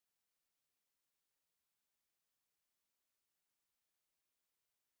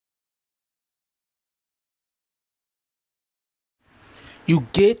You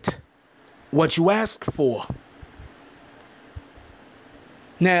get what you ask for.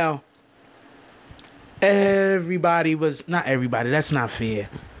 Now, not everybody, that's not fair.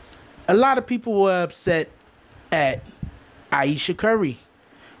 A lot of people were upset at Ayesha Curry.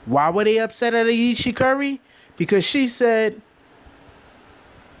 Why were they upset at Ayesha Curry? Because she said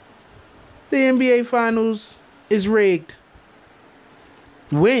the NBA Finals is rigged.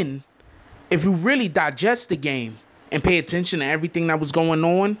 When, if you really digest the game and pay attention to everything that was going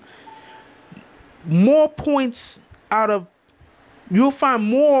on, you'll find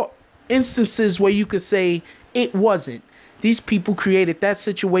more instances where you could say it wasn't. These people created that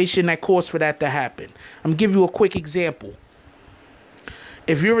situation that caused for that to happen. I'm giving you a quick example.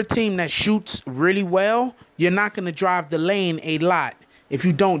 If you're a team that shoots really well, you're not going to drive the lane a lot. If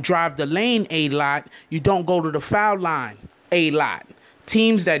you don't drive the lane a lot, you don't go to the foul line a lot.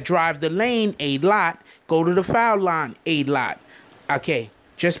 Teams that drive the lane a lot go to the foul line a lot. Okay,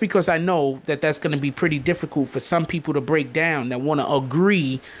 just because I know that that's going to be pretty difficult for some people to break down that want to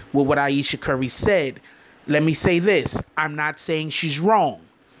agree with what Ayesha Curry said, let me say this. I'm not saying she's wrong.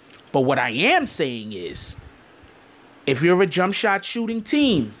 But what I am saying is, if you're a jump shot shooting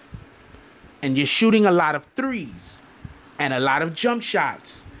team and you're shooting a lot of threes and a lot of jump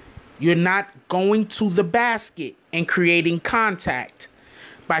shots, you're not going to the basket and creating contact.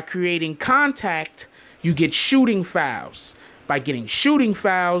 By creating contact, you get shooting fouls. By getting shooting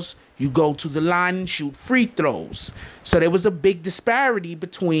fouls, you go to the line and shoot free throws. So there was a big disparity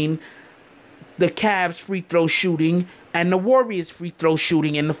between the Cavs free throw shooting and the Warriors free throw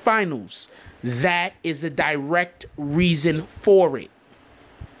shooting in the finals. That is a direct reason for it.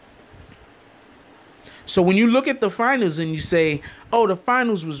 So when you look at the finals and you say, oh, the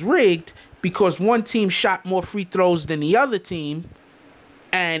finals was rigged because one team shot more free throws than the other team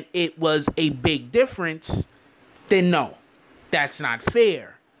and it was a big difference, then no, that's not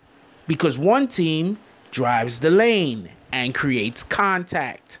fair. Because one team drives the lane and creates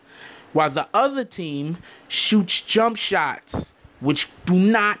contact, while the other team shoots jump shots, which do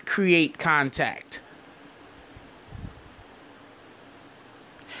not create contact.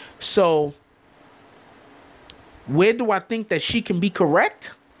 So, where do I think that she can be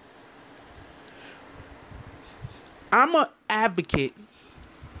correct? I'm an advocate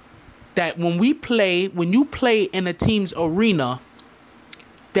that when you play in a team's arena,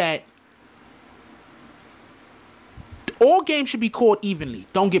 that all games should be called evenly.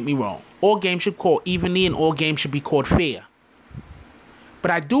 Don't get me wrong. All games should be called evenly and all games should be called fair.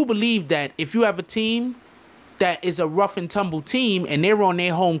 But I do believe that if you have a team that is a rough and tumble team and they're on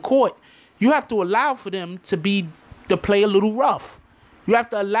their home court, you have to allow for them to play a little rough. You have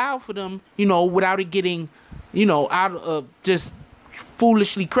to allow for them, without it getting, out of just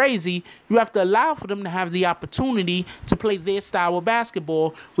foolishly crazy. You have to allow for them to have the opportunity to play their style of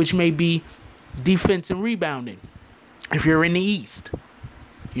basketball, which may be defense and rebounding. If you're in the East,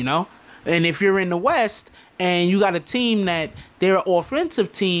 and if you're in the West and you got a team that they're an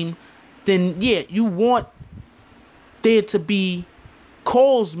offensive team, then yeah, you want there to be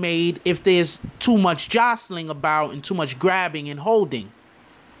calls made if there's too much jostling about and too much grabbing and holding,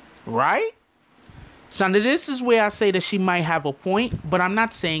 right? So now this is where I say that she might have a point, but I'm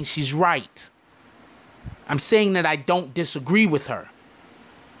not saying she's right. I'm saying that I don't disagree with her.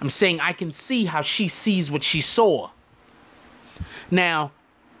 I'm saying I can see how she sees what she saw. Now,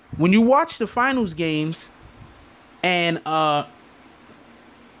 when you watch the finals games and the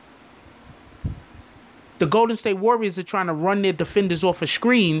Golden State Warriors are trying to run their defenders off of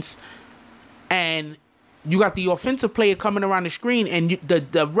screens, and you got the offensive player coming around the screen, and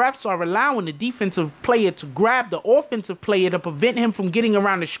the refs are allowing the defensive player to grab the offensive player to prevent him from getting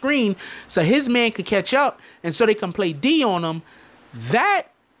around the screen so his man could catch up and so they can play D on him. That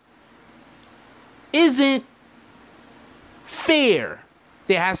isn't fair.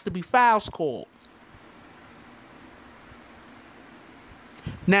 There has to be fouls called.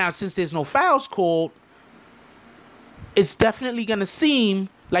 Now, since there's no fouls called, it's definitely going to seem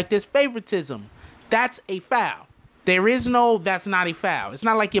like there's favoritism. That's a foul. That's not a foul. It's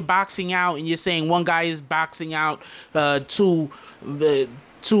not like you're boxing out and you're saying one guy is boxing out too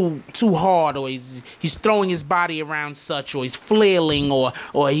hard, or he's throwing his body around such, or he's flailing,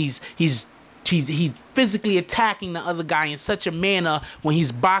 or he's physically attacking the other guy in such a manner when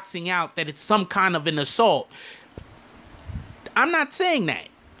he's boxing out that it's some kind of an assault. I'm not saying that.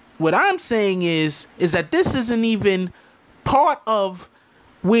 What I'm saying is that this isn't even part of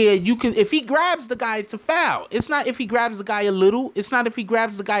where you can, if he grabs the guy, it's a foul. It's not if he grabs the guy a little. It's not if he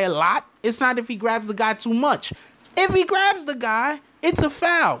grabs the guy a lot. It's not if he grabs the guy too much. If he grabs the guy, it's a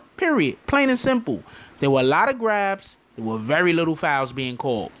foul, period. Plain and simple. There were a lot of grabs There were very little fouls being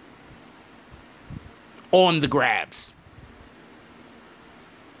called on the grabs.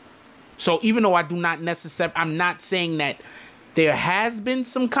 So even though I do not necessarily, I'm not saying that there has been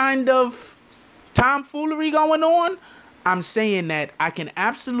some kind of tomfoolery going on. I'm saying that I can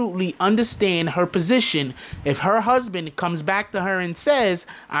absolutely understand her position if her husband comes back to her and says,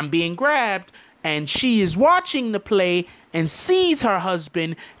 I'm being grabbed, and she is watching the play and sees her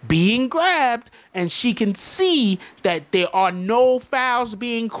husband being grabbed, and she can see that there are no fouls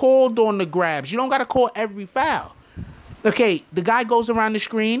being called on the grabs. You don't got to call every foul. Okay, the guy goes around the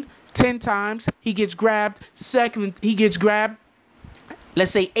screen 10 times. He gets grabbed. Second, he gets grabbed, let's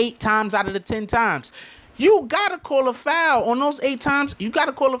say 8 times out of the 10 times. You got to call a foul on those 8 times. You got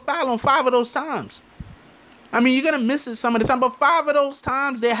to call a foul on 5 of those times. I mean, you're going to miss it some of the time, but 5 of those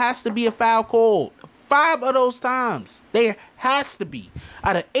times, there has to be a foul called. 5 of those times, there has to be.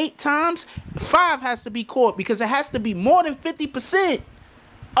 Out of 8 times, 5 has to be called because it has to be more than 50%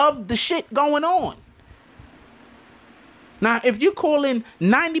 of the shit going on. Now, if you call in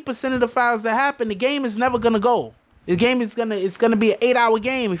 90% of the fouls that happen, the game is never going to go. The game is it's gonna be an 8-hour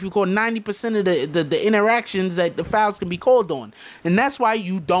game if you call 90% of the interactions that the fouls can be called on. And that's why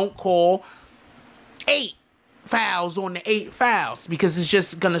you don't call 8 fouls on the 8 fouls, because it's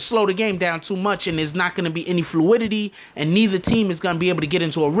just gonna slow the game down too much, and there's not gonna be any fluidity, and neither team is gonna be able to get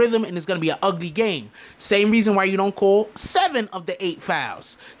into a rhythm, and it's gonna be an ugly game. Same reason why you don't call 7 of the 8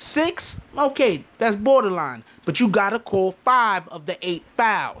 fouls. 6, okay, that's borderline, but you gotta call 5 of the 8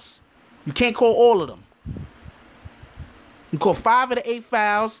 fouls. You can't call all of them. You call 5 of the 8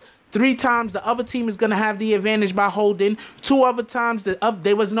 fouls. 3 times the other team is going to have the advantage by holding. 2 other times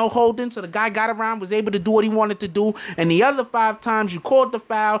there was no holding, so the guy got around, was able to do what he wanted to do. And the other 5 times you called the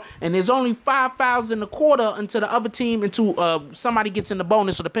foul, and there's only 5 fouls in the quarter until the other team, until somebody gets in the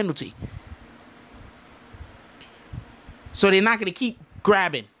bonus or the penalty. So they're not going to keep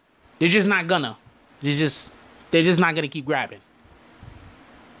grabbing. They're just not gonna. They're just not going to keep grabbing.